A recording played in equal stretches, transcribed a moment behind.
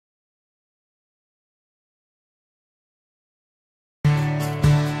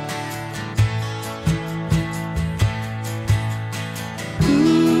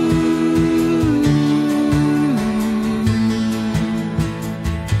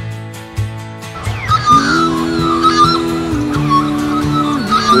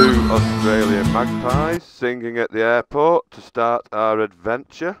Australian magpies singing at the airport to start our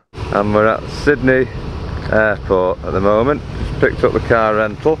adventure. And we're at Sydney Airport at the moment. Just picked up the car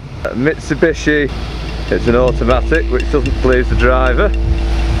rental. Mitsubishi, it's an automatic which doesn't please the driver.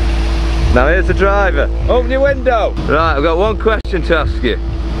 Now here's the driver. Open your window! Right, I've got one question to ask you,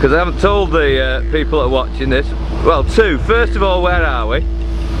 because I haven't told the people that are watching this. Well, two. First of all, where are we?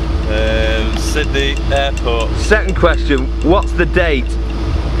 Sydney Airport. Second question, what's the date?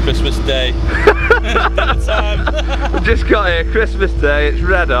 Christmas Day. Dinner time. We've just got here, Christmas Day, it's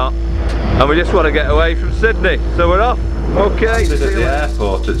red hot, and we just want to get away from Sydney, so we're off. Okay. This is at the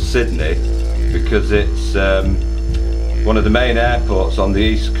airport at Sydney because it's one of the main airports on the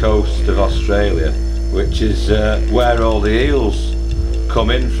east coast of Australia, which is where all the eels come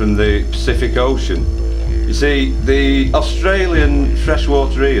in from the Pacific Ocean. You see, the Australian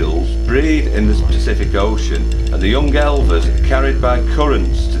freshwater eels breed in the Pacific Ocean, and the young elvers are carried by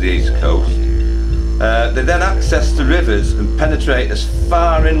currents to the east coast. They then access the rivers and penetrate as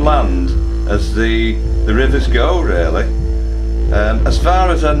far inland as the rivers go, really. As far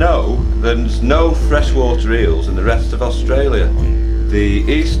as I know, there's no freshwater eels in the rest of Australia. The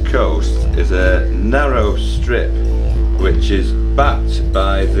east coast is a narrow strip which is backed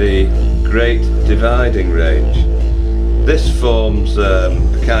by the Great Dividing Range. This forms a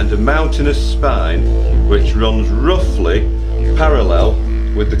kind of mountainous spine which runs roughly parallel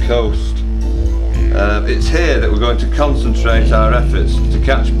with the coast. It's here that we're going to concentrate our efforts to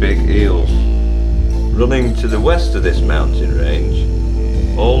catch big eels. Running to the west of this mountain range,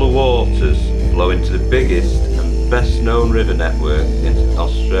 all the waters flow into the biggest and best known river network in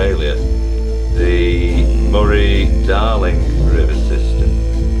Australia, the Murray-Darling River system.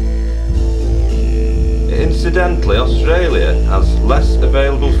 Incidentally, Australia has less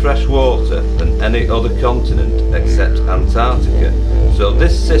available fresh water than any other continent except Antarctica, so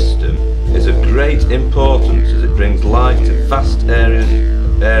this system is of great importance as it brings life to vast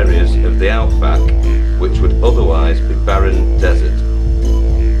areas of the outback which would otherwise be barren desert.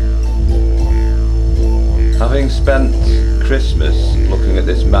 Having spent Christmas looking at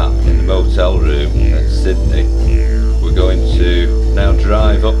this map in the motel room at Sydney, we're going to now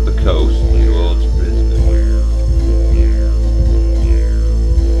drive up the coast towards Brisbane.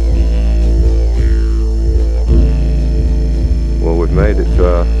 Well, we've made it to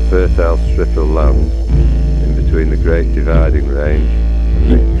our fertile strip of land in between the Great Dividing Range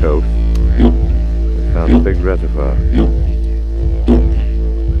and the coast. We found a big reservoir.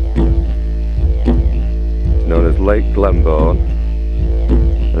 It's known as Lake Glenbourne,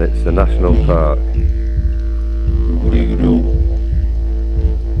 and it's a national park.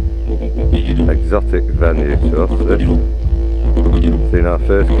 Exotic venue to us, this. Seen our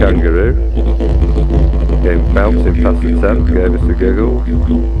first kangaroo. Came bouncing past the tent, gave us a giggle.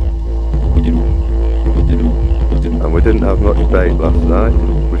 And we didn't have much bait last night.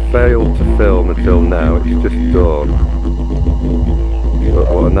 We failed to film until now, it's just dawn. But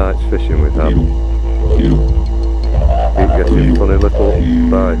what a night's fishing we've had. Keep getting funny little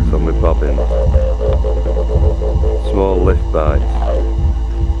bites on the bobbins. Small lift bites.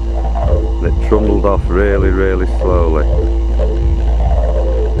 And it trundled off really, really slowly.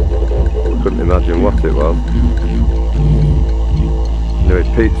 Couldn't imagine what it was. Anyway,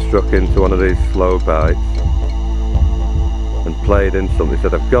 Pete struck into one of these slow bites and played in something. He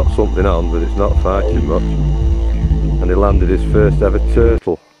said, I've got something on, but it's not fighting much. And he landed his first ever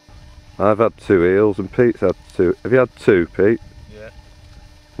turtle. I've had 2 eels and Pete's had 2. Have you had 2, Pete? Yeah.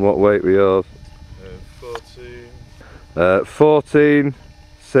 What weight were yours? 14. 14,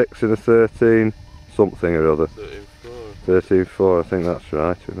 6 and a 13, something or other. 13.4. 13.4, I think that's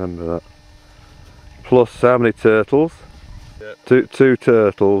right, remember that. Plus how many turtles? Yep. Two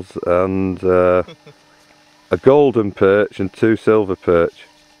turtles and a golden perch and 2 silver perch.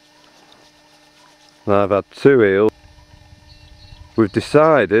 And I've had 2 eels. We've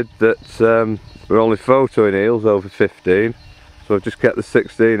decided that we're only photoing eels over 15, so I've just kept the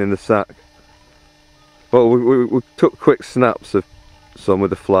 16 in the sack. Well, we took quick snaps of some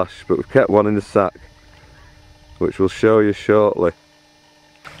with a flash, but we've kept one in the sack, which we'll show you shortly.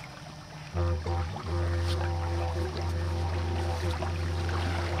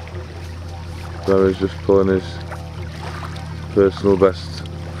 Barry's just pulling his personal best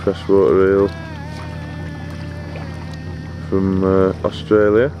freshwater eel from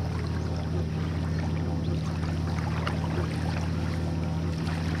Australia.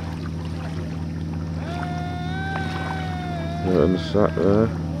 Right in the sack there.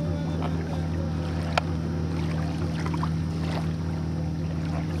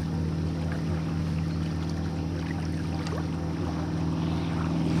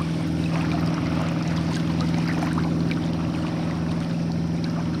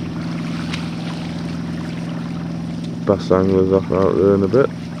 bass anglers off out there in a bit.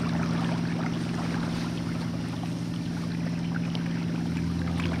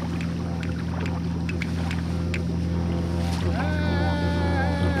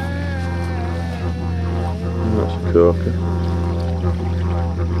 And that's a corker.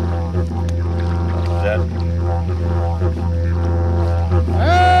 Dead.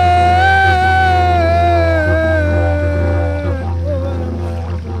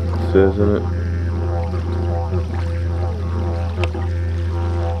 It is, isn't it?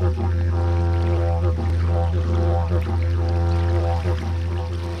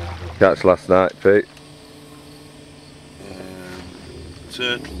 Catch last night, Pete?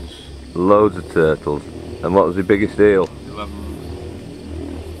 Turtles. Loads of turtles. And what was the biggest eel?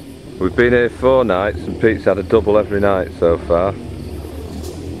 11. We've been here 4 nights and Pete's had a double every night so far.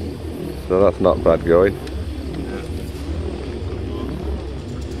 So that's not bad going.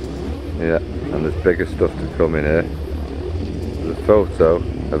 Yeah, and there's bigger stuff to come in here. There's a photo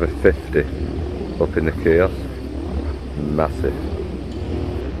of a 50 up in the kiosk. Massive.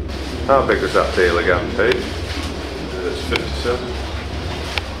 How big was that deal again, Pete? It's 57.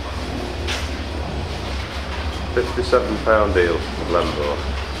 57-pound eel from Glenbourne.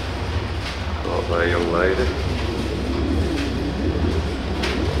 Bought by a young lady.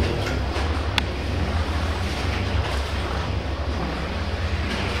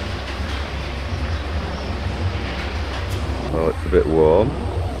 Oh, it's a bit warm.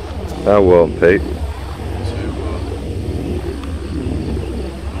 How warm, Pete?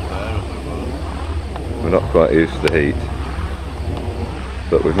 We're not quite used to the heat,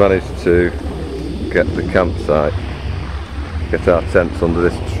 but we've managed to get the campsite, get our tents under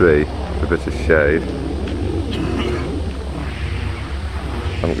this tree for a bit of shade.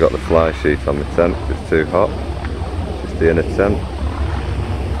 Haven't got the fly sheet on the tent because it's too hot, just the inner tent.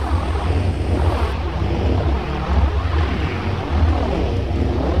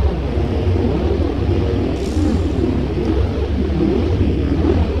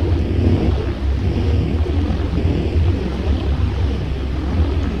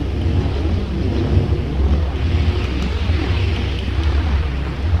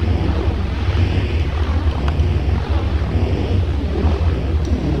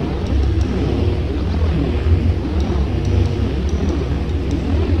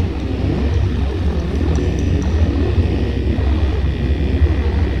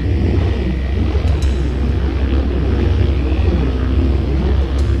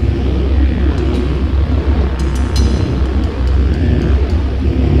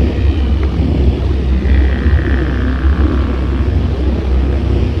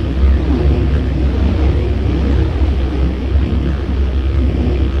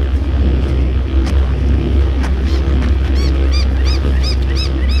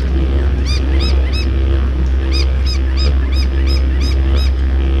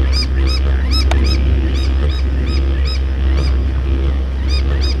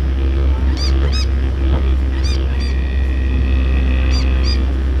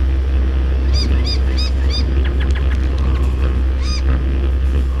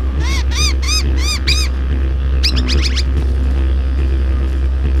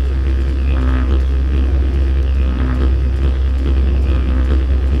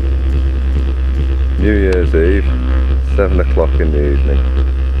 New Year's Eve, 7 o'clock in the evening,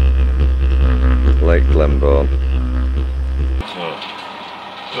 Lake Glenbourne.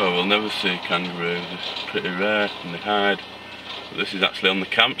 Oh, we'll never see kangaroos, it's pretty rare and they hide. But this is actually on the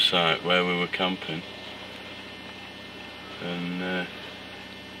campsite where we were camping. And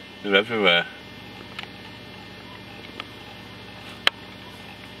they're everywhere.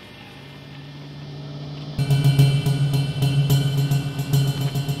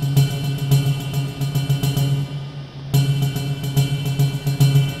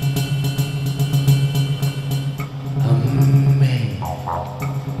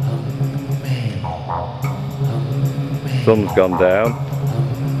 Sun's gone down.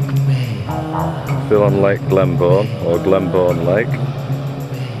 Still on Lake Glenbourne, or Glenbourne Lake.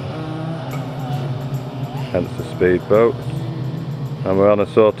 Hence the speedboats. And we're on a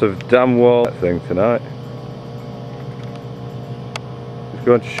sort of dam wall thing tonight. Just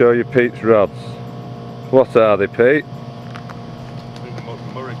going to show you Pete's rods. What are they, Pete?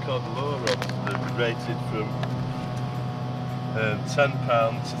 Murray cod low rods. They're rated from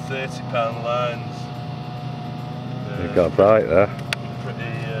 £10 to £30 lines. You've got a bite there. Pretty.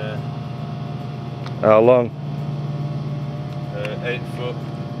 How long? 8 foot.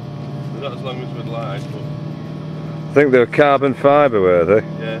 They're not as long as we'd like, but. I think they were carbon fibre, were they?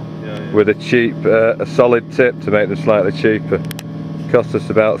 Yeah. With a cheap, a solid tip to make them slightly cheaper. Cost us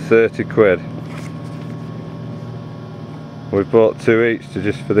about 30 quid. We've bought 2 each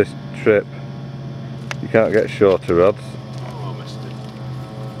just for this trip. You can't get shorter rods. Oh, I missed it.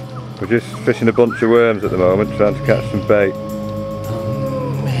 We're just fishing a bunch of worms at the moment, trying to catch some bait.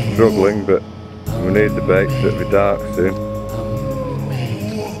 Struggling, but we need the bait so it'll be dark soon.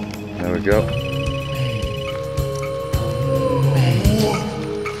 There we go.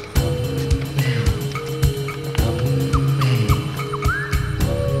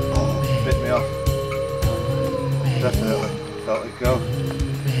 Bit me off. Definitely. Felt it go.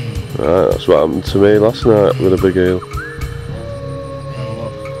 Right, that's what happened to me last night with a big eel.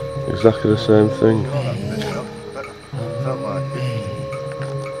 Exactly the same thing. Felt like it.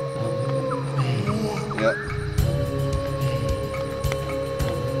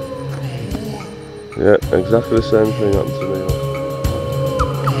 Yeah, exactly the same thing happened to me last night.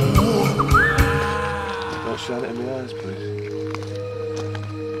 Don't shine it in my eyes, please.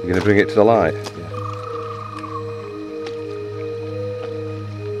 You're going to bring it to the light? Yeah.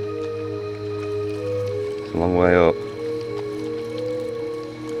 It's a long way up.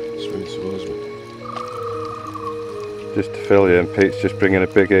 Swing towards me. Just to fill you, and Pete's just bringing a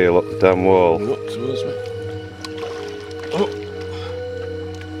big eel up the damn wall. Coming up towards me. Oh!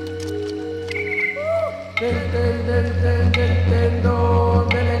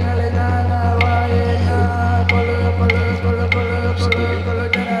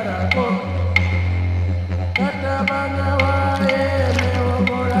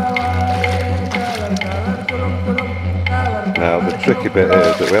 Now the tricky bit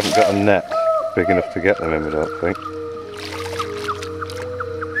is that we haven't got a net big enough to get them in, we don't think.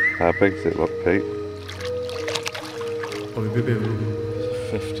 How big does it look, Pete? Probably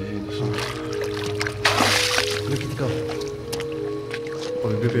 15 or something. Look at go.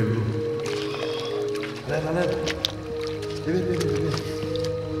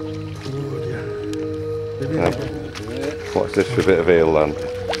 What's this for a bit of eel land?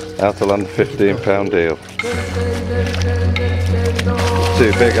 How to land a £15 eel. It's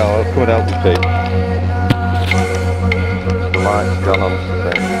too big, I'll come and help you, Pete. The light's gone on the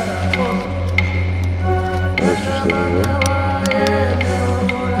thing. It's just over there.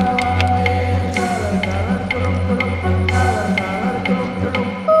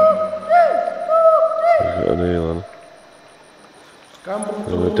 He's got an eel on.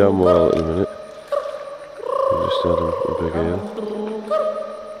 And we're damn well at the minute. We just had a big eel.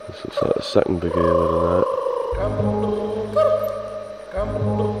 This looks like the second big eel of the night.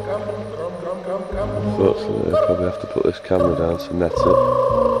 Unfortunately, I'll probably have to put this camera down to net it.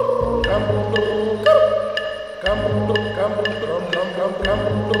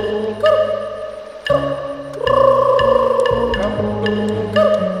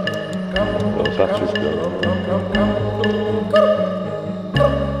 Well, the battery's gone.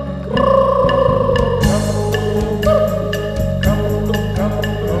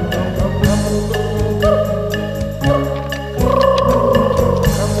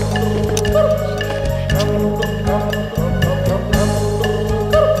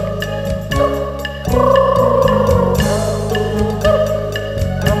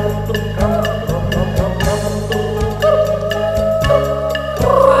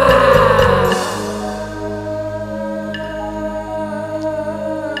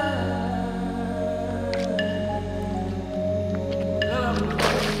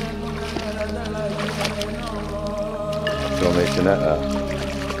 Do you want me to net that?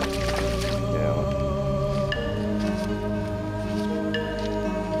 Yeah.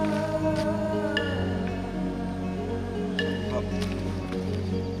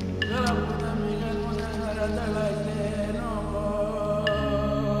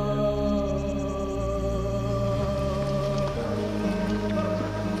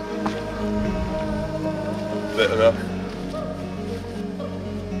 Bit enough.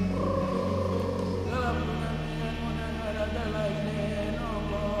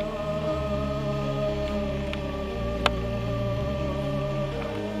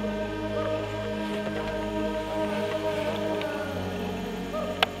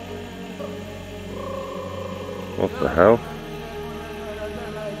 What the hell?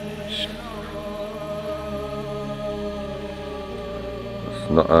 That's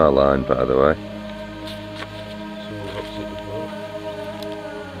not our line, by the way.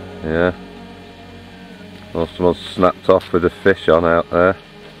 Yeah. Well, someone's snapped off with a fish on out there,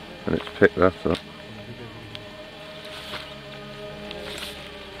 and it's picked that up.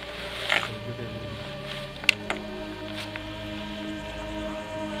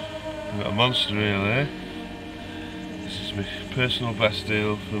 I've got a monster eel here. This is my personal best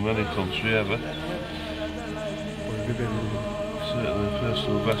eel from any country ever. Certainly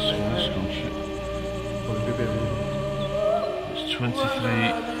personal best from this country. 23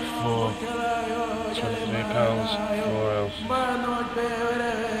 for £23, 4 ounce.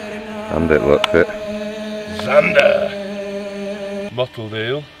 And it looks it. Zander! Mottled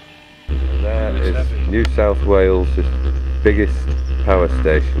eel. There is New South Wales' biggest power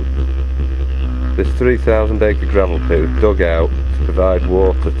station. This 3,000 acre gravel pit was dug out to provide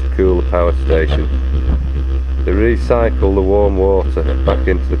water to cool the power station. They recycle the warm water back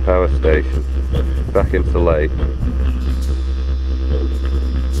into the power station, back into the lake.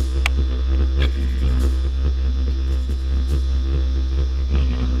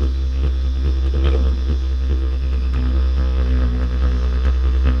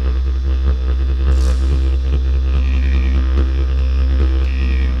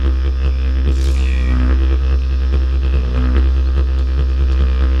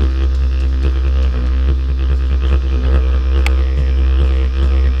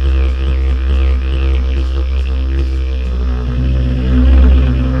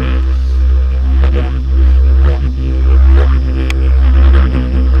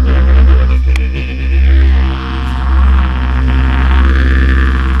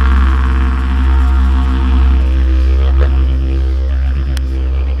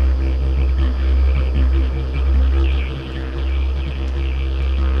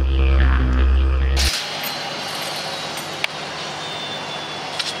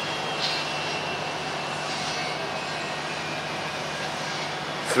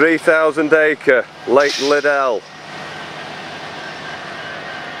 3,000 acre Lake Liddell.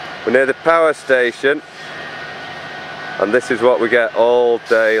 We're near the power station and this is what we get all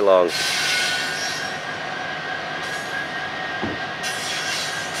day long.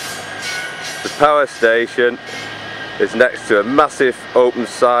 The power station is next to a massive open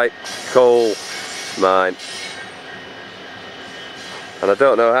site coal mine. And I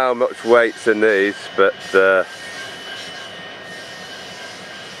don't know how much weight's in these, but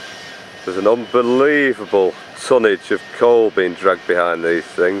there's an unbelievable tonnage of coal being dragged behind these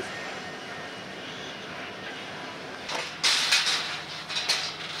things.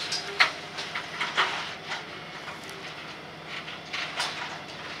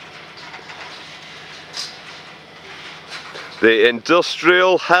 The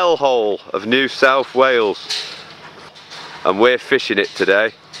industrial hellhole of New South Wales, and we're fishing it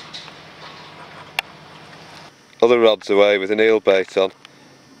today. Other rods away with an eel bait on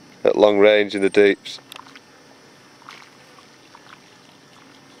at long range in the deeps.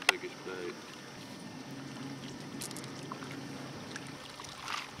 Biggest bait.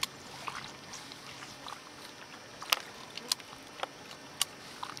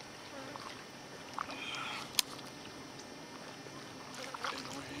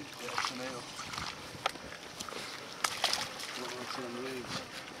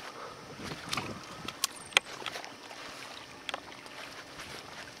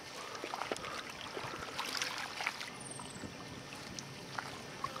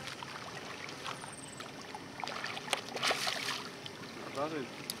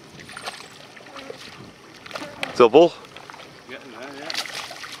 Double. Getting there, yeah.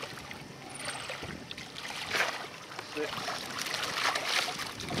 6.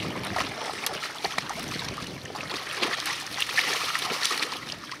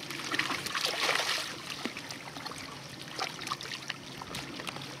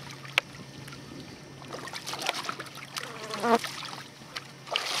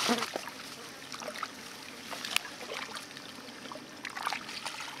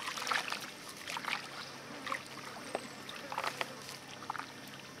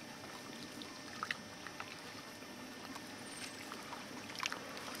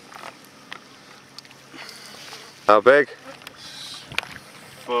 How big?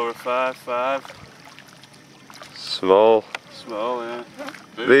 4 or 5, 5. Small. Small, yeah.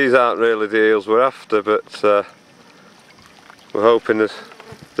 These aren't really the eels we're after, but we're hoping that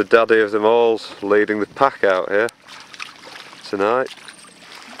the daddy of them all's leading the pack out here tonight.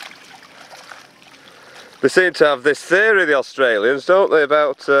 They seem to have this theory, the Australians, don't they,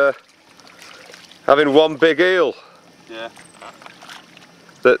 about having one big eel. Yeah.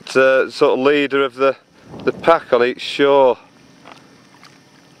 That sort of leader of the pack on each shore.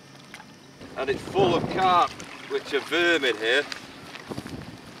 And it's full of carp, which are vermin here.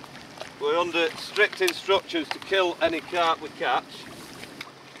 We're under strict instructions to kill any carp we catch.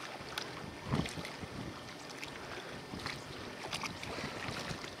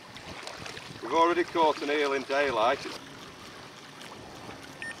 We've already caught an eel in daylight.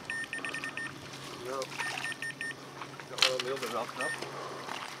 No. Got one on the other rod now.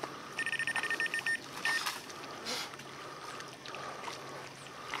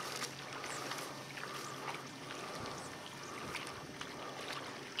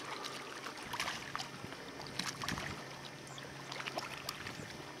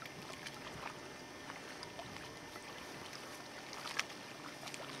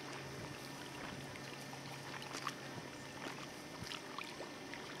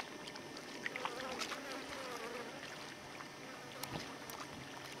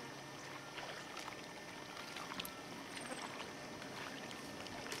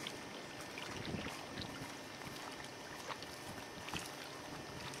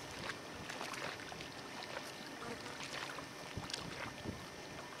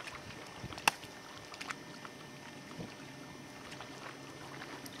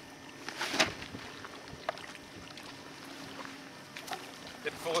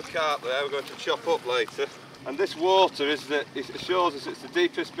 in full of carp there, we're going to chop up later. And this water is it assures us it's the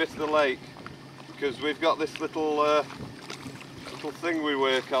deepest bit of the lake, because we've got this little little thing we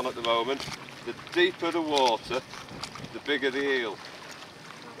work on at the moment. The deeper the water, the bigger the eel.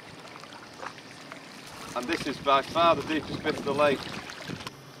 And this is by far the deepest bit of the lake.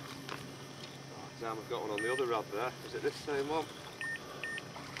 Oh damn, I've got one on the other rod there. Is it this same one?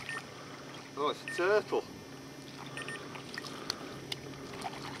 Oh, it's a turtle.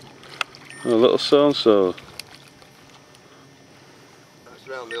 A little so-and-so. That's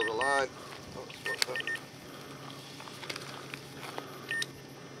round the other line. What's that?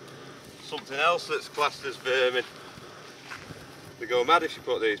 Something else that's classed as vermin. They go mad if you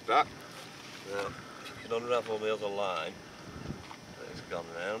put these back. Now, if you can unravel the other line, it's gone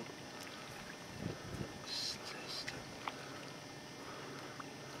round. Just test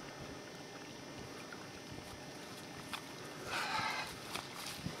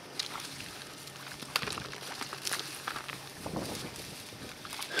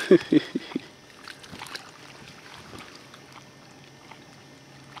it.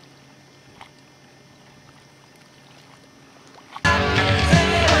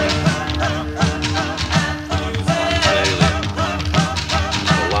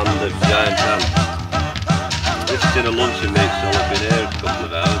 In a luncheon meat, so I've been here a couple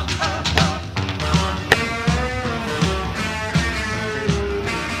of hours.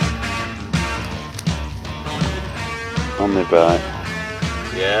 On the bite.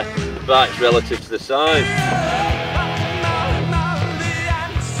 Yeah, the bite's relative to the size.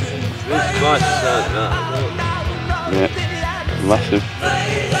 It's twice the size of that, isn't it? Yeah, massive.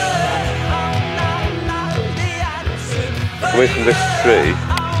 Away from this tree,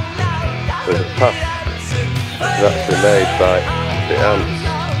 there's a path that's actually made by the ants.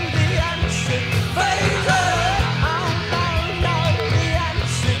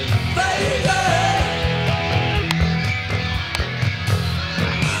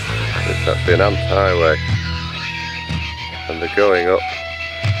 It's actually an ant highway, and they're going up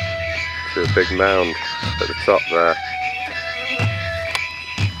to a big mound at the top there.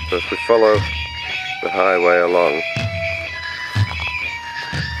 So if we follow the highway along,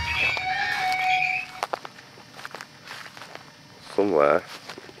 somewhere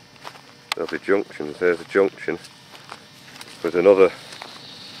there'll be junctions. There's a junction with another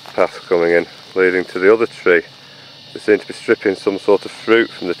path coming in leading to the other tree. They seem to be stripping some sort of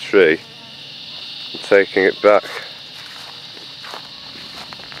fruit from the tree and taking it back.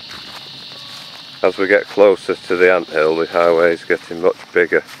 As we get closer to the anthill, the highway is getting much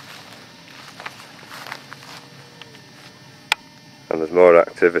bigger and there's more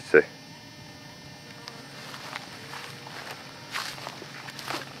activity.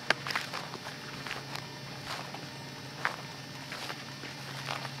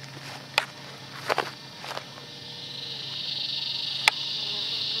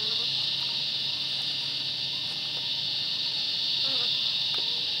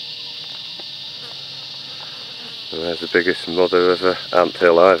 And there's the biggest mother of an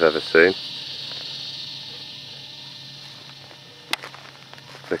anthill I've ever seen.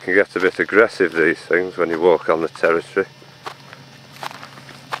 They can get a bit aggressive, these things, when you walk on the territory.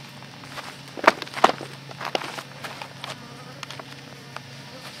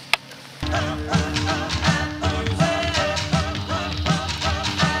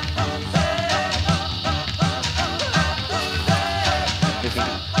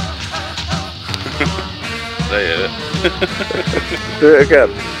 They hear it. Do it again.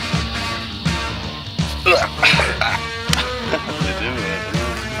 They do it.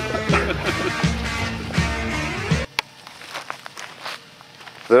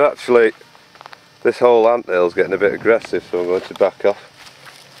 They're actually, this whole anthill's getting a bit aggressive, so I'm going to back off.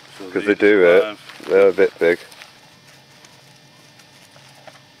 Because they do it. They're a bit big.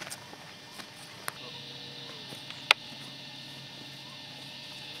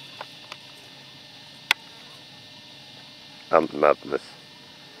 Ant madness.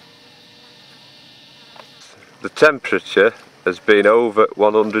 The temperature has been over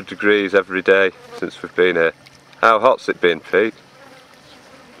 100 degrees every day since we've been here. How hot's it been, Pete?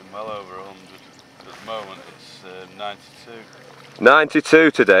 It's been well over 100. At the moment it's 92.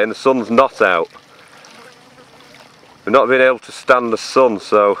 92 today and the sun's not out. We've not been able to stand the sun,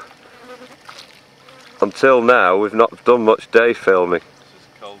 so until now we've not done much day filming. This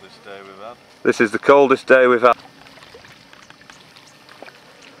is the coldest day we've had. This is the coldest day we've had.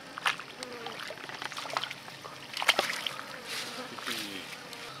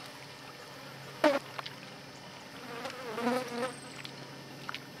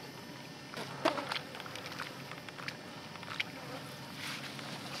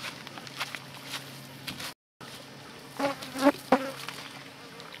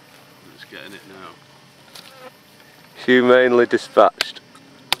 it now. Humanely dispatched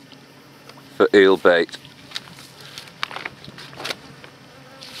for eel bait.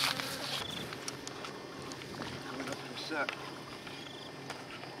 Coming up in a sec.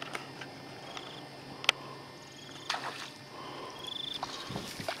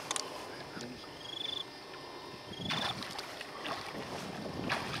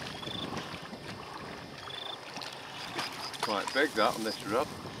 Quite big that on this rod.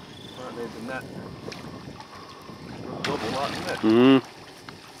 Might need the net. Double that, isn't it? Mm.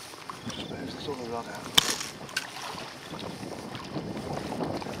 Just move this other rod out.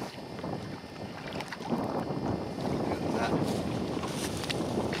 Get the net.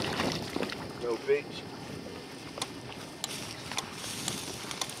 No beach.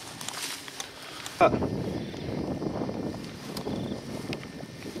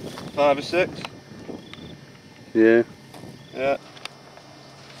 Five or six? Yeah. Yeah.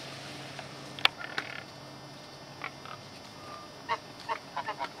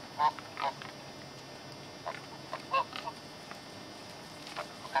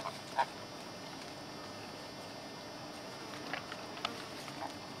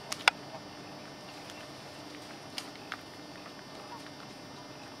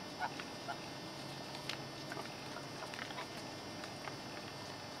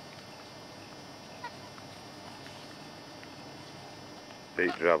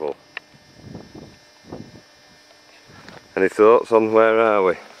 Beach rabble. Any thoughts on where are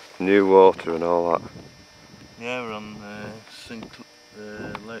we? New water and all that. Yeah, we're on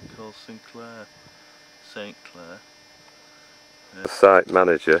lake called Sinclair, St Clair. The site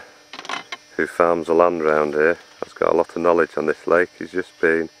manager who farms the land round here has got a lot of knowledge on this lake. He's just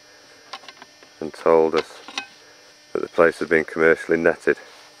been and told us that the place has been commercially netted.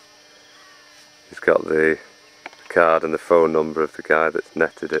 He's got the card and the phone number of the guy that's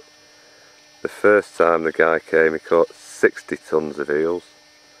netted it. The first time the guy came he caught 60 tonnes of eels,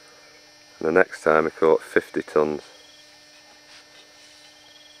 and the next time he caught 50 tonnes.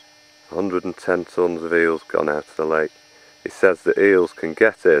 110 tonnes of eels gone out of the lake. He says that eels can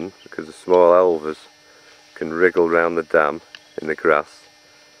get in because the small elvers can wriggle round the dam in the grass,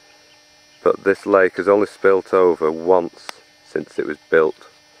 but this lake has only spilt over once since it was built,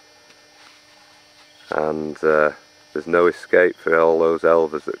 and there's no escape for all those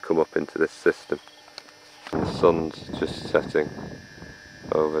elvers that come up into this system. The sun's just setting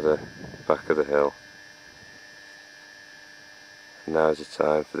over the back of the hill. Now's the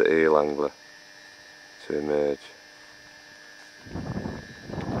time for the eel angler to emerge. You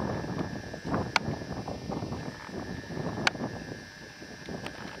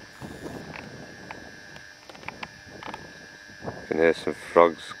can hear some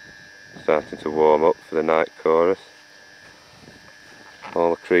frogs starting to warm up for the night chorus.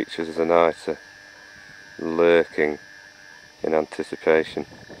 All the creatures of the night are lurking in anticipation.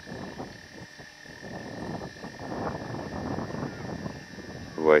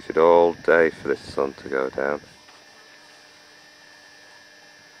 We waited all day for this sun to go down.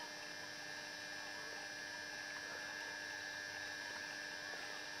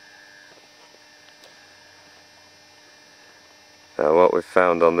 Now what we've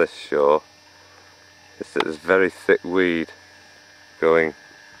found on this shore is that there's very thick weed going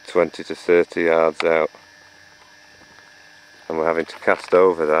 20 to 30 yards out, and we're having to cast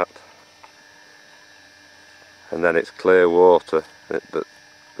over that, and then it's clear water, but the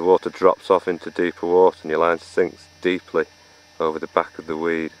water drops off into deeper water and your line sinks deeply over the back of the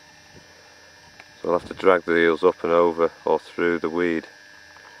weed. So we'll have to drag the eels up and over or through the weed.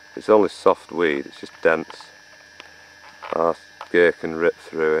 It's only soft weed, it's just dense. Our gear can rip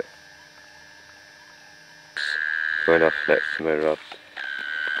through it. Going off next to my rod.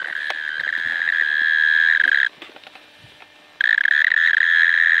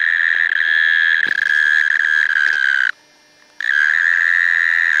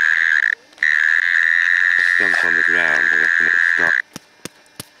 Stamp on the ground, I reckon it'll stop.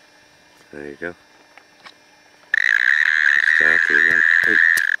 There you go. It started again. Hey,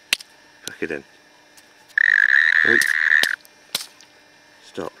 pack it in. Hey,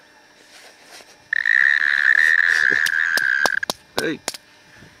 stop. Hey.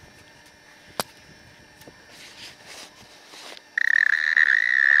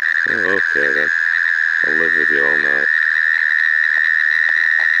 Oh, okay then. I'll live with you all night.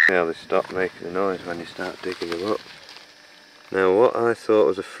 Now they stop making a noise when you start digging them up. Now what I thought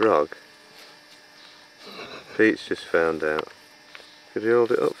was a frog, Pete's just found out. Could you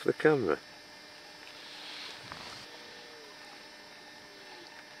hold it up for the camera?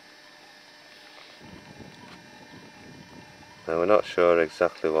 Now we're not sure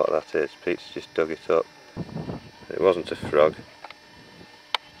exactly what that is. Pete's just dug it up. It wasn't a frog.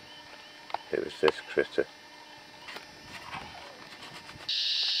 It was this critter.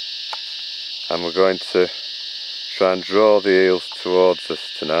 And we're going to try and draw the eels towards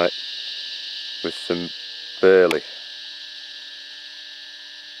us tonight with some burley.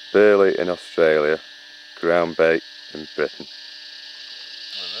 Burley in Australia, ground bait in Britain.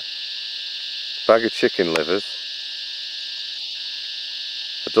 Bag of chicken livers,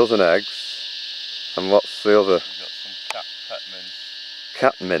 a dozen eggs, and what's the other? We've got some cat mince.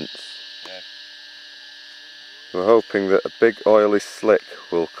 Cat mince. Yeah. We're hoping that a big oily slick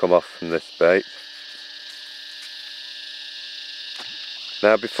will come off from this bait.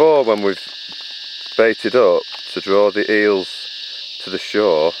 Now before, when we've baited up to draw the eels to the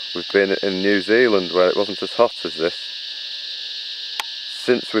shore, we've been in New Zealand where it wasn't as hot as this.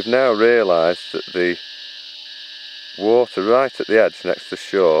 Since we've now realised that the water right at the edge next to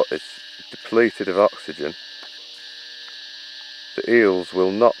shore is depleted of oxygen, the eels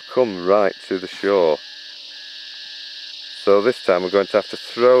will not come right to the shore. So this time we're going to have to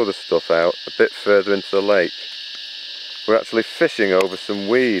throw the stuff out a bit further into the lake. We're actually fishing over some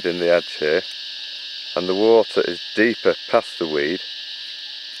weed in the edge here, and the water is deeper past the weed,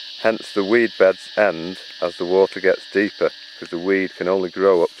 hence the weed beds end as the water gets deeper, because the weed can only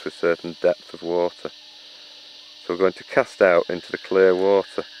grow up to a certain depth of water. So we're going to cast out into the clear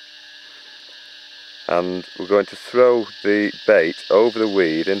water, and we're going to throw the bait over the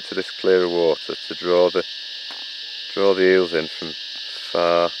weed into this clearer water to draw the eels in from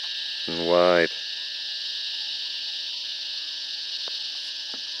far and wide.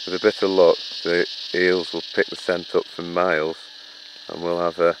 With a bit of luck, the eels will pick the scent up for miles, and we'll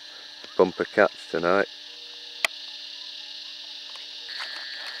have a bumper catch tonight.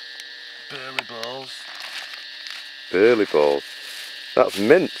 Burley balls. Burley balls. That's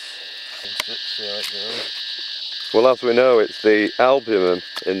mince. See how it goes. Well, as we know, it's the albumin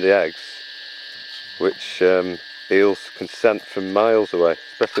in the eggs which eels can scent from miles away,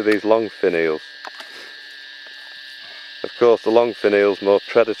 especially these longfin eels. Of course, the longfin eel's more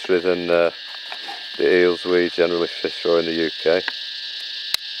predatory than the eels we generally fish for in the UK.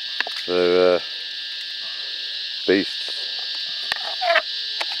 They're beasts.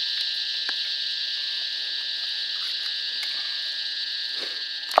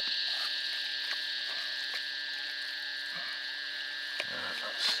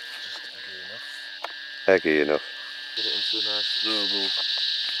 That's just eggy enough. Eggy enough. Get it into a nice throwable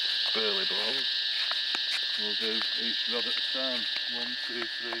burley ball. We'll do each rod at a time. 1, 2,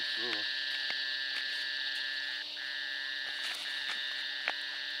 3,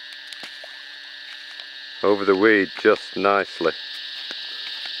 4. Over the weed just nicely.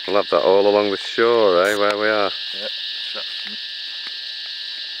 We'll have that all along the shore, eh, where we are. Yep, traction.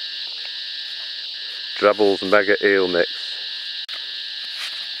 Drabble's Mega Eel Mix.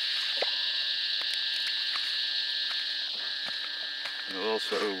 We'll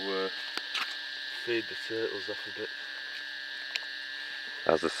also feed the turtles off a bit.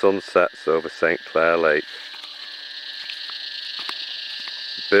 As the sun sets over St Clair Lake.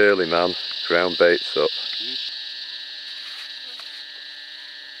 Burley man, ground baits up.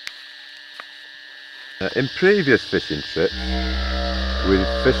 In previous fishing trips, we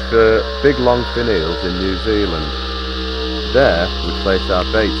fished for big longfin eels in New Zealand. There, we place our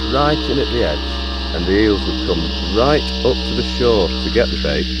baits right in at the edge, and the eels would come right up to the shore to get the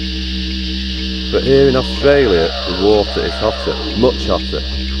bait. But here in Australia, the water is hotter, much hotter.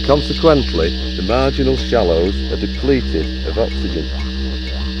 Consequently, the marginal shallows are depleted of oxygen.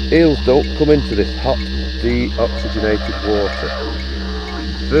 Eels don't come into this hot, deoxygenated water.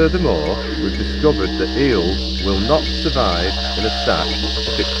 Furthermore, we've discovered that eels will not survive in a sack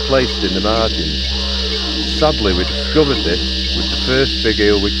if it's placed in the margins. Sadly, we discovered this with the first big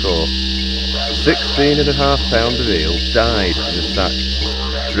eel we caught. 16.5 pounds of eel died in a sack,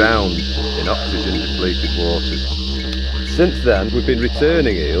 drowned in oxygen-depleted waters. Since then, we've been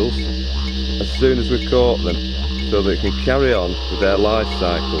returning eels as soon as we've caught them, so they can carry on with their life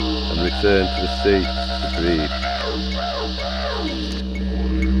cycle and return to the sea to breed.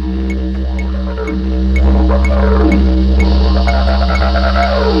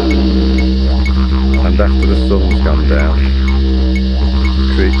 And after the sun's gone down, the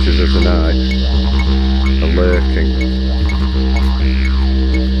creatures of the night are lurking,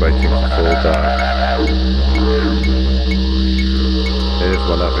 waiting to fall down. Here's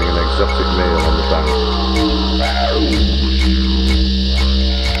one having an exotic meal on the bank.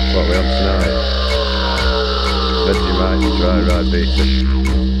 What are we on tonight? Vegemite dry rye beater.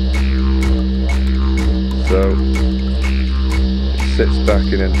 So, sits back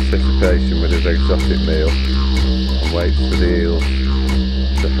in anticipation with his exotic meal and waits for the eels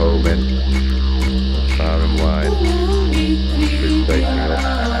to home in far and wide. He's facing up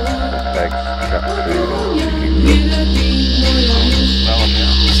with eggs, cat food and chicken grubs.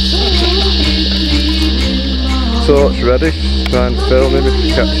 Torch ready, try and film him if he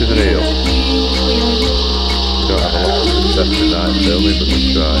catches an eel. We don't have a lot of success tonight filming, but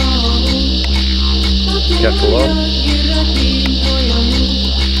we try. Kettle on.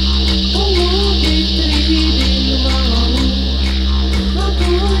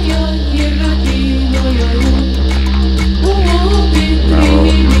 Now all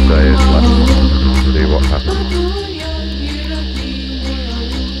I can say is let's see what happens.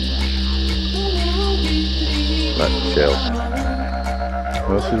 Let's chill.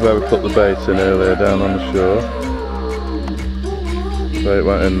 Well, this is where we put the bait in earlier, down on the shore. Bait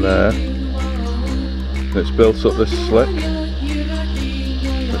went in there. It's built up this slick,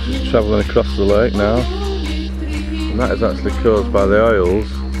 which is travelling across the lake now. And that is actually caused by the oils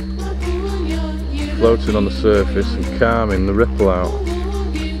floating on the surface and calming the ripple out.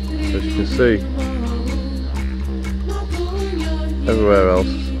 So as you can see, everywhere else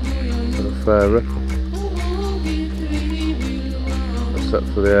there's a fair ripple, except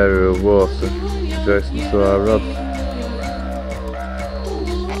for the area of water adjacent to our rod.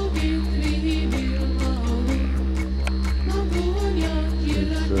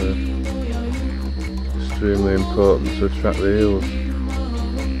 It's extremely important to attract the eels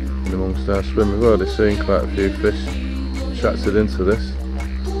in amongst our swim. We've already seen quite a few fish attracted into this,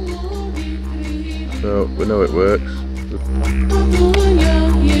 so we know it works.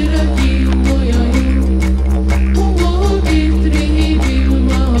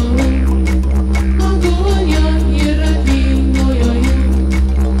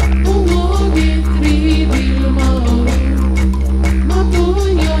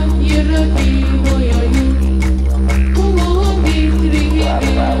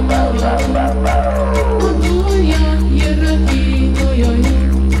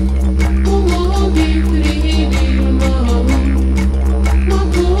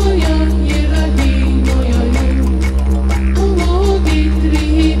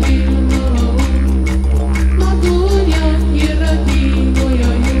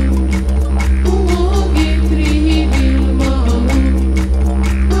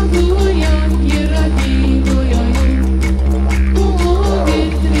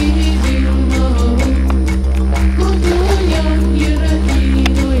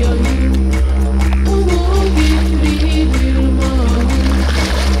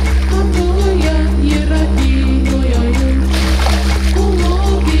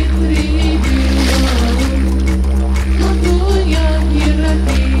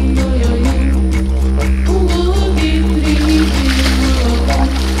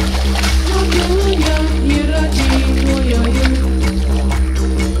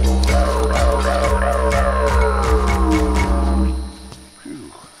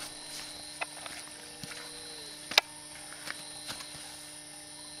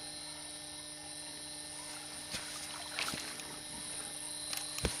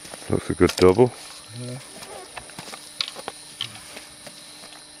 Looks a good double. Yeah.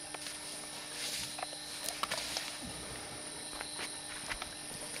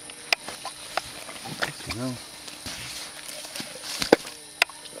 No.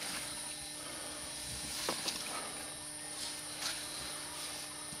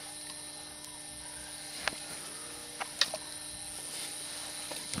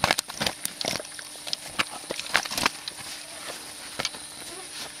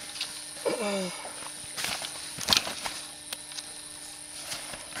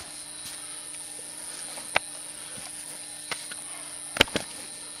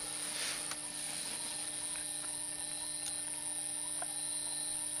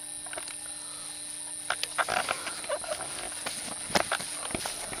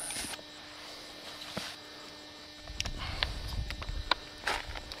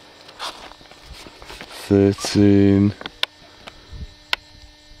 13.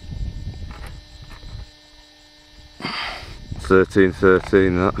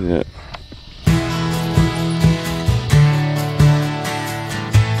 Thirteen that. Yeah.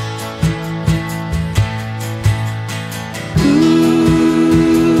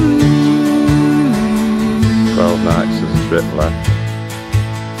 Nights of strip left.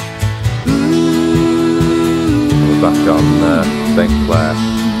 We're back on St Clair,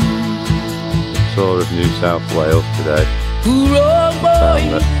 tour of New South Wales today. Found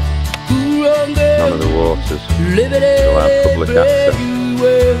that none of the waters allowed public access.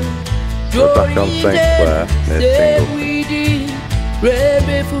 So we're back on St Clair near Singleton.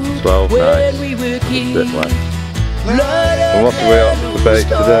 12 nights, a bit less. And what are we off the bait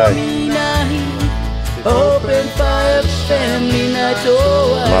today? Open fire, family nights.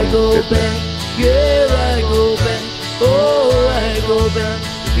 Oh, I go back. Yeah, I go back. Oh, I go back.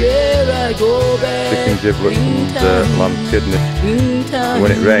 Yeah, I go back. Chicken giblets and lamb kidney. And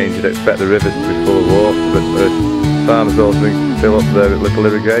when it rains, you'd expect the rivers to be full of water, but the farmers also fill up their little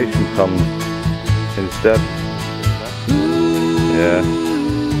irrigation ponds instead. Yeah,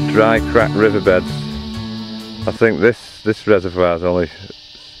 dry, cracked riverbeds. I think this reservoir is only,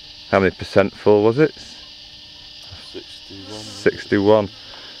 how many percent full was it? 61.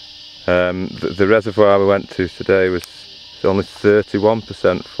 The reservoir we went to today was only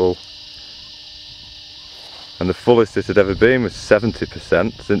 31% full, and the fullest it had ever been was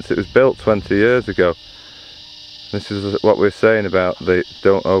 70% since it was built 20 years ago. This is what we're saying about the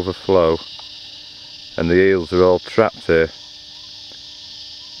don't overflow, and the eels are all trapped here.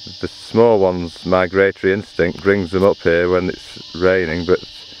 The small ones, migratory instinct brings them up here when it's raining, but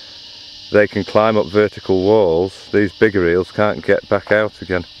they can climb up vertical walls. These bigger eels can't get back out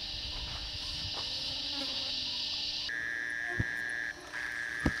again.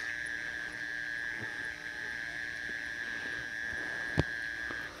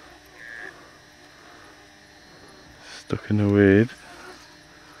 Stuck in the weed.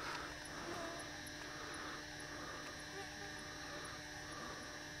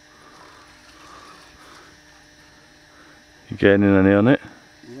 You gaining any on it?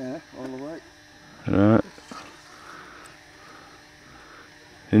 Yeah, all the way. Right.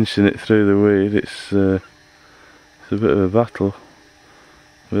 Inching it through the weed, it's a bit of a battle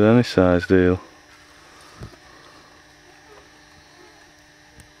with any sized eel.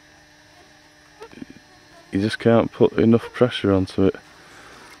 You just can't put enough pressure onto it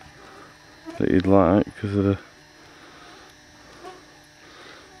that you'd like because of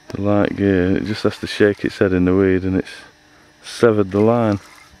the light gear. It just has to shake its head in the weed and it's severed the line.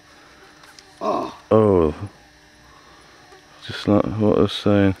 Oh, just like what I was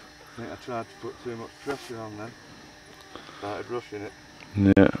saying. I think I tried to put too much pressure on then. Started rushing it.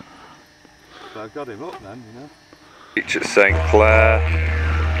 Yeah. But I got him up then, you know. Beach at St. Clair.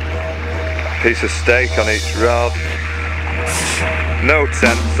 Piece of steak on each rod. No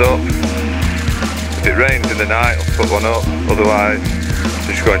tents up. If it rains in the night, I'll put one up. Otherwise,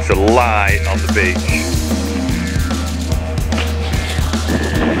 just going to lie on the beach.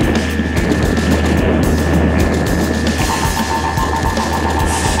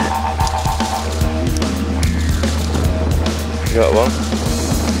 You got one?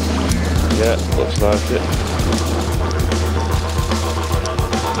 Yeah, looks like it.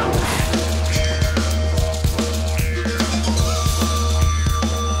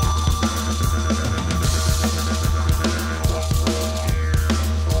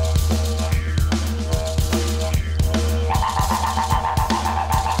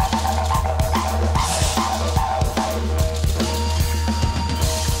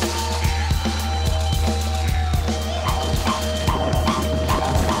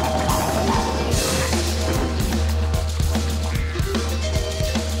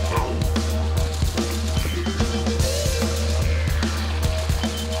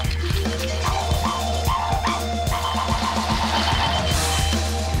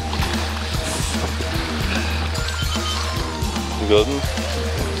 Good one.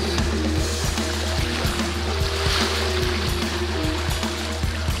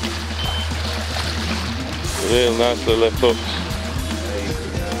 Real nice little lip hooks.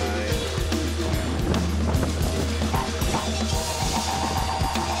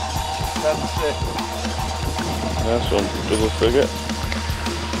 Nice one, double frigate.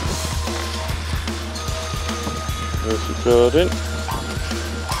 There's recording.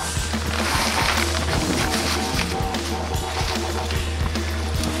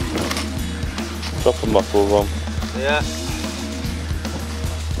 Proper muffled one. Yeah.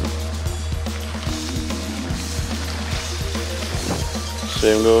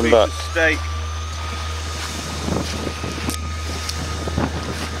 See him going back. Steak.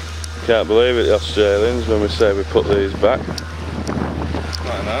 Can't believe it, the Australians, when we say we put these back.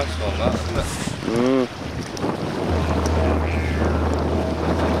 Quite a nice one, that, isn't it?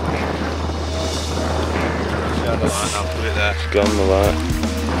 Shine the light now, put it there. It's gone the light.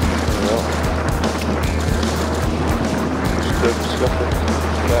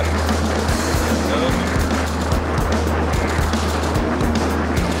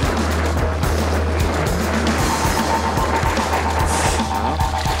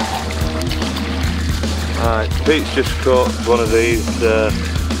 Right, Pete's just caught one of these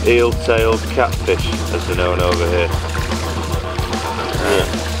eel-tailed catfish, as they're known over here. Yeah,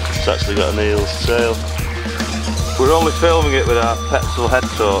 it's actually got an eel's tail. We're only filming it with our petrol head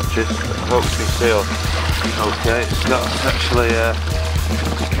torches. I hope you can see us. Okay, it's got actually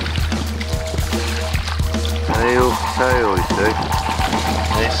an eel's tail, you see.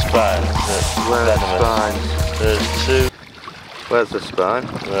 These spines are Where are the venomous. spines? There's two Where's the spine?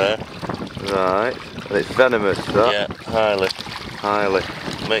 there. Right. And it's venomous, that? Yeah, highly. Highly.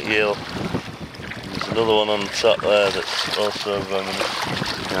 Make eel. There's another one on top there that's also venomous.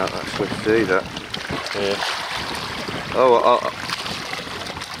 Can't actually see that. Yeah. Oh,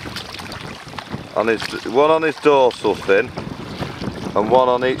 on his one on his dorsal fin, and one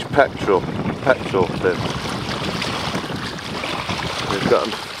on each petrol fin. He's got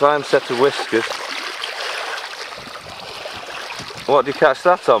a fine set of whiskers. What did you catch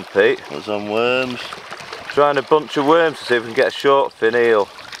that on, Pete? It was on worms. Trying a bunch of worms to see if we can get a short fin eel.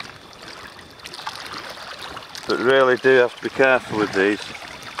 But really do have to be careful with these.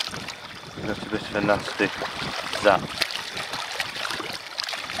 That's a bit of a nasty zap.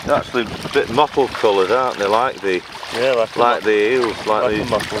 They're actually a bit mottled coloured, aren't they? Like the eels, like these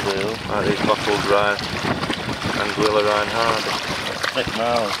mottled eel. like these mottled Anguilla reinhardi. Thick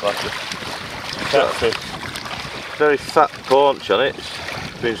mouth, like a catfish. Very fat paunch on it.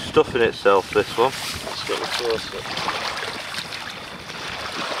 It's been stuffing itself, this one. It's got the close up.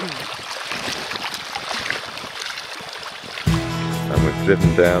 And we've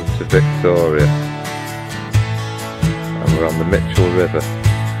driven down to Victoria. And we're on the Mitchell River.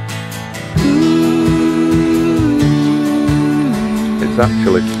 It's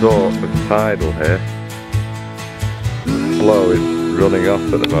actually sort of tidal here. The flow is running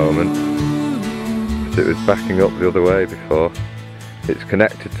off at the moment. It was backing up the other way before. It's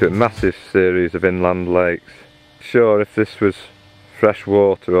connected to a massive series of inland lakes. Sure if this was fresh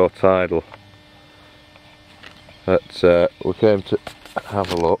water or tidal. But we came to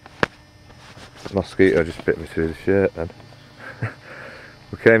have a look. The mosquito just bit me through the shirt then.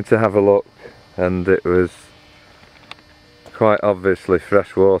 We came to have a look and it was quite obviously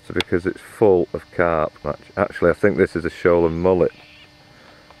fresh water because it's full of carp. Actually I think this is a shoal and mullet.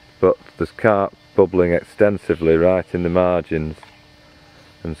 But there's carp bubbling extensively right in the margins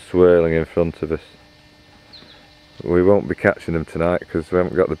and swirling in front of us. We won't be catching them tonight because we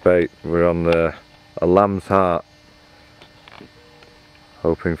haven't got the bait. We're on a lamb's heart,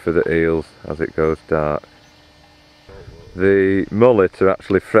 hoping for the eels as it goes dark. The mullet are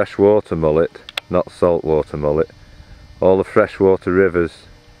actually freshwater mullet, not saltwater mullet. All the freshwater rivers,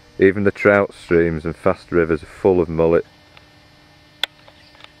 even the trout streams and fast rivers, are full of mullet.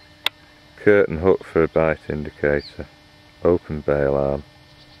 Curtain hook for a bite indicator, open bail arm,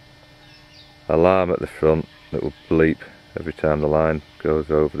 alarm at the front that will bleep every time the line goes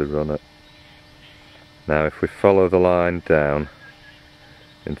over the runner. Now if we follow the line down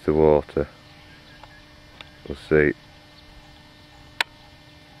into the water, we'll see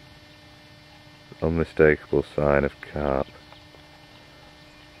unmistakable sign of carp.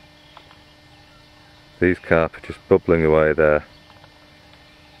 These carp are just bubbling away there.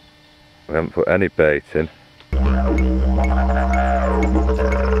 We haven't put any bait in.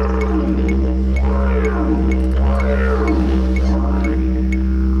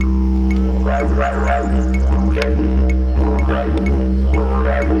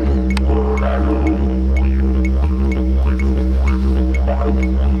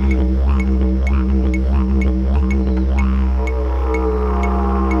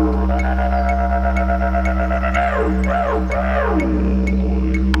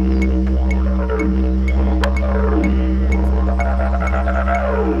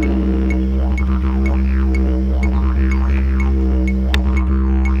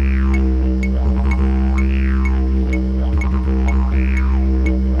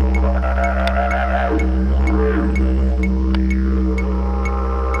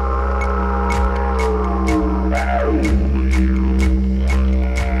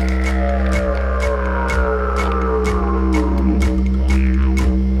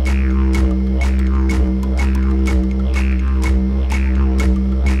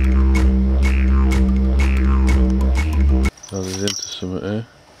 Into something here.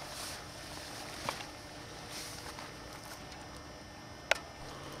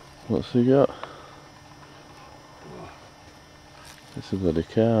 What's he got? It's a bloody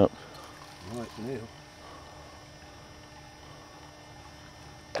carp. Right, Neil.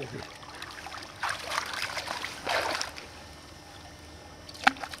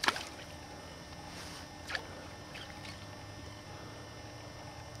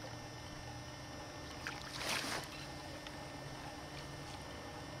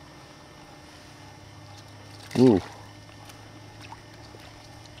 Ooh.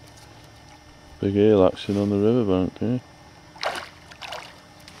 Big eel action on the riverbank, eh?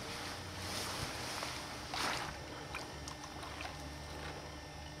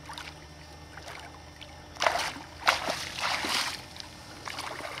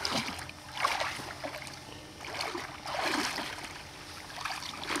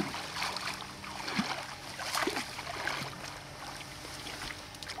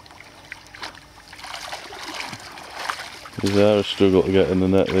 These are a struggle to get in the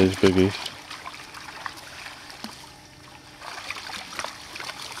net, these biggies.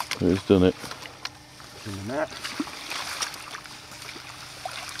 But he's done it. In the net.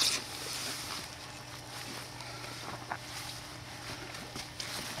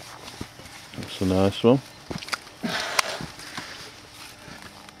 That's a nice one.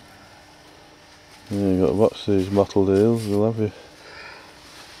 Yeah, you got to watch these mottled eels, they'll have you.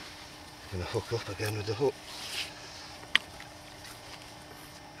 Gonna hook up again with the hook.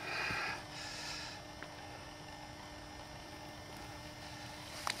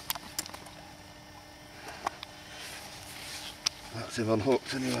 That's him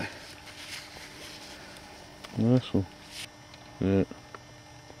unhooked anyway. Nice one. Yeah.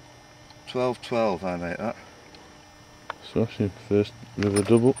 12-12 I make that. Smashing. First river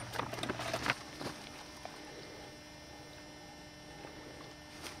double.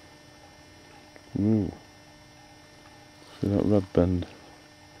 Ooh. See that red bend?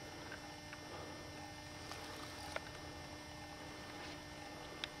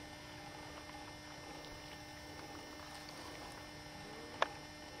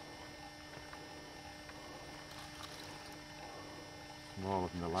 Smaller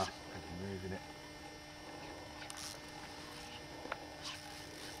than the last because I'm moving it.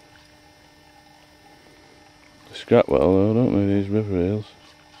 They scrap well though, don't they, these river eels?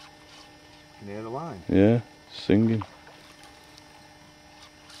 Can you hear the line? Yeah, singing.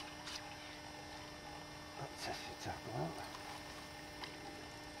 That's if you tackle out.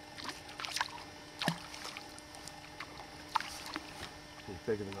 It's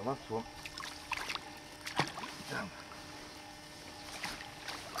bigger than the last one. Damn.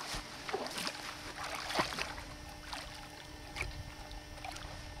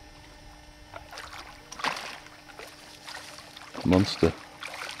 Monster.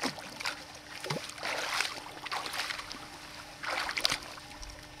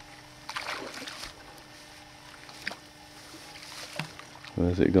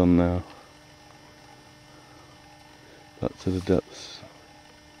 Where's it gone now? Back to the depths.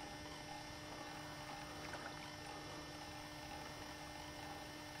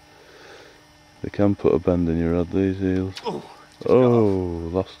 They can put a bend in your rod, these eels. Oh,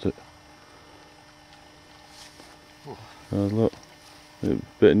 lost it. Oh, look, it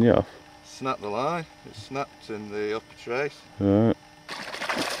bitten you off. Snapped the line, it snapped in the upper trace. Right.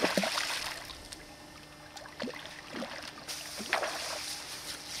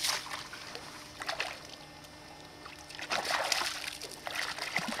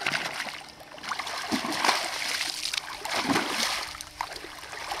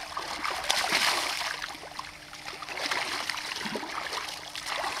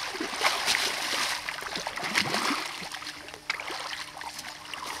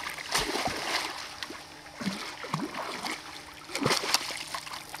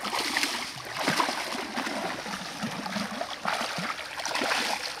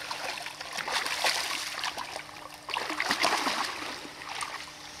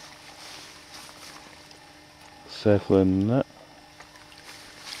 Safely in the net.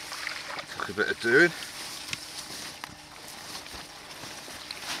 Took a bit of doing.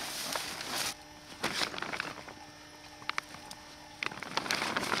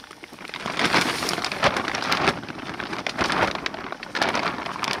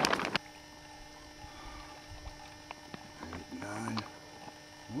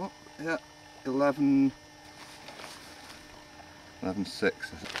 What? Yeah, 11, 11.6.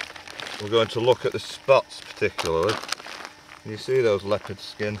 We're going to look at the spots particularly. Can you see those leopard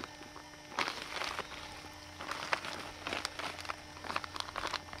skin?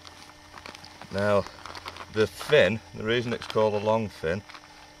 Now, the fin, the reason it's called a long fin,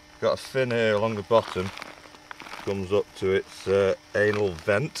 got a fin here along the bottom, comes up to its anal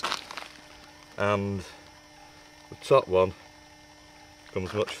vent, and the top one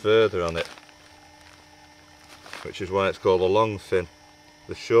comes much further on it, which is why it's called a long fin.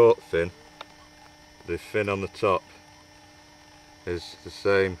 The short fin, the fin on the top, is the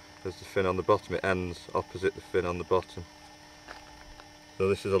same as the fin on the bottom. It ends opposite the fin on the bottom. So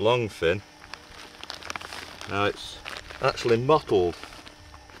this is a long fin. Now it's actually mottled.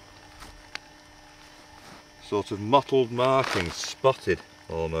 Sort of mottled markings, spotted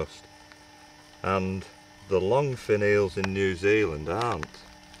almost. and the longfin eels in New Zealand aren't.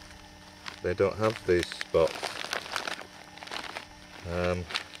 They don't have these spots. I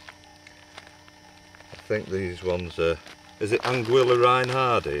think these ones are, is it Anguilla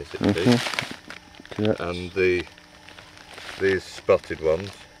reinhardi, is it? Yes. And these spotted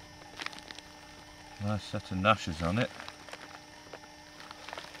ones. Nice set of gnashes on it.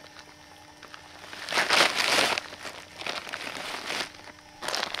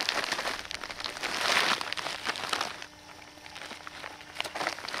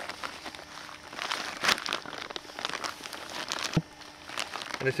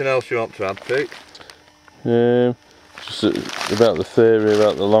 Anything else you want to add, Pete? Just about the theory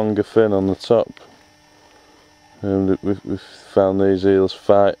about the longer fin on the top. We've found these eels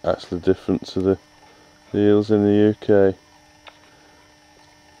fight actually different to the eels in the UK,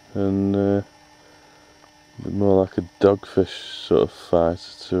 and they're more like a dogfish sort of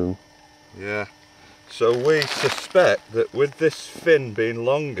fighter to them. Yeah. So we suspect that with this fin being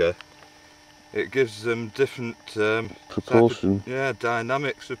longer, it gives them different Propulsion.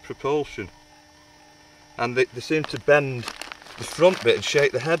 Dynamics of propulsion. And they seem to bend the front bit and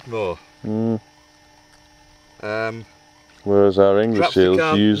shake the head more. Whereas our English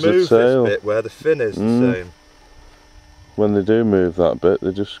eels use the tail. This bit where the fin is the same. When they do move that bit,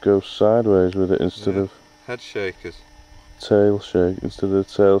 they just go sideways with it instead of head shakers. Tail shake, instead of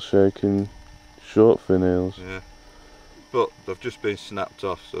tail shaking short fin eels. Yeah. But they've just been snapped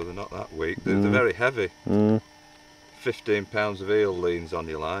off, so they're not that weak. They're very heavy. 15 pounds of eel leans on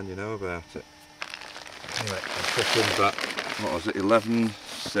your line, you know about it. Anyway, I'll put in back, what was it,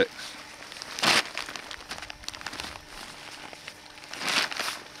 11.6.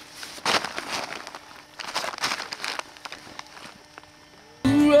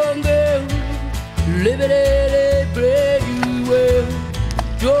 Living in a brand new world.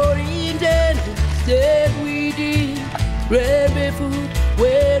 Jory and said we did. Ran barefoot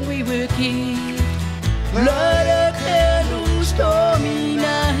when we were kids. Light a candle, stormy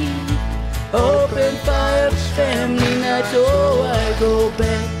night. Open fire, family night. Oh, I go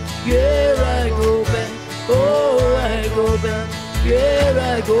back. Yeah, I go back. Oh, I go back.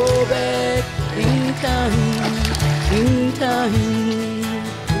 Yeah, I go back. In time, in time.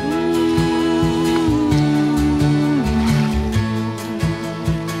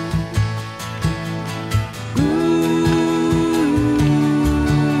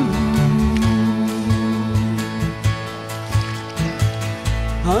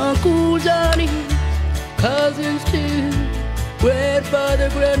 Uncle Johnny, cousins too, grandfather,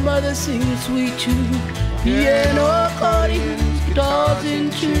 grandmother sing sweet tune, piano, accordions, guitars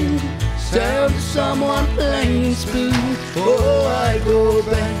in tune, sound of someone playing spoon. Oh, I go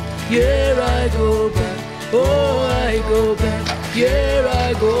back, yeah, I go back. Oh, I go back, yeah,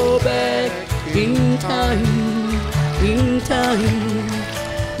 I go back. In time, in time.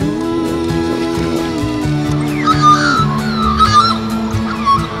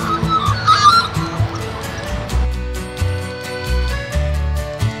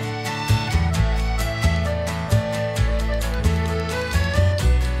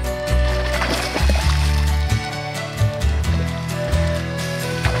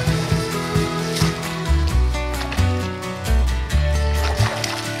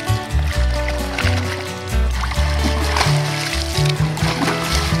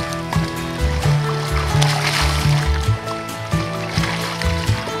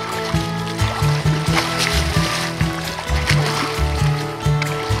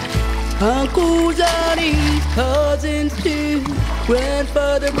 Uncle Johnny's cousins too,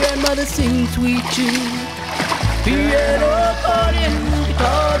 grandfather, grandmother sing sweet tune, piano, accordion,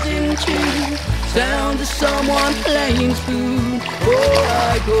 guitars in tune, sound of someone playing spoon. Oh,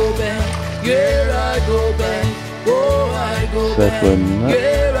 I go back, yeah, I go back. Oh, I go back,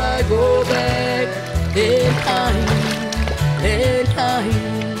 yeah, I go back. In time, in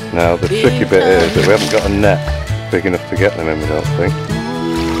time. Now the tricky bit is that we haven't got a net big enough to get them in, we don't think.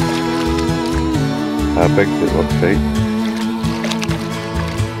 How big does it look, Pete?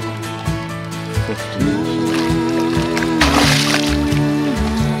 15.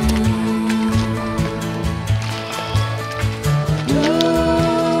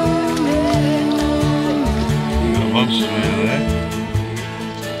 Monster really, eh?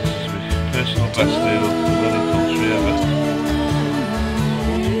 This is my personal best deal of any country ever.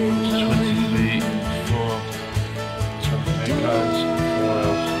 20 feet for 28 pounds, 4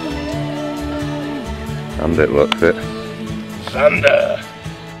 ounces. And it looks it. Zander!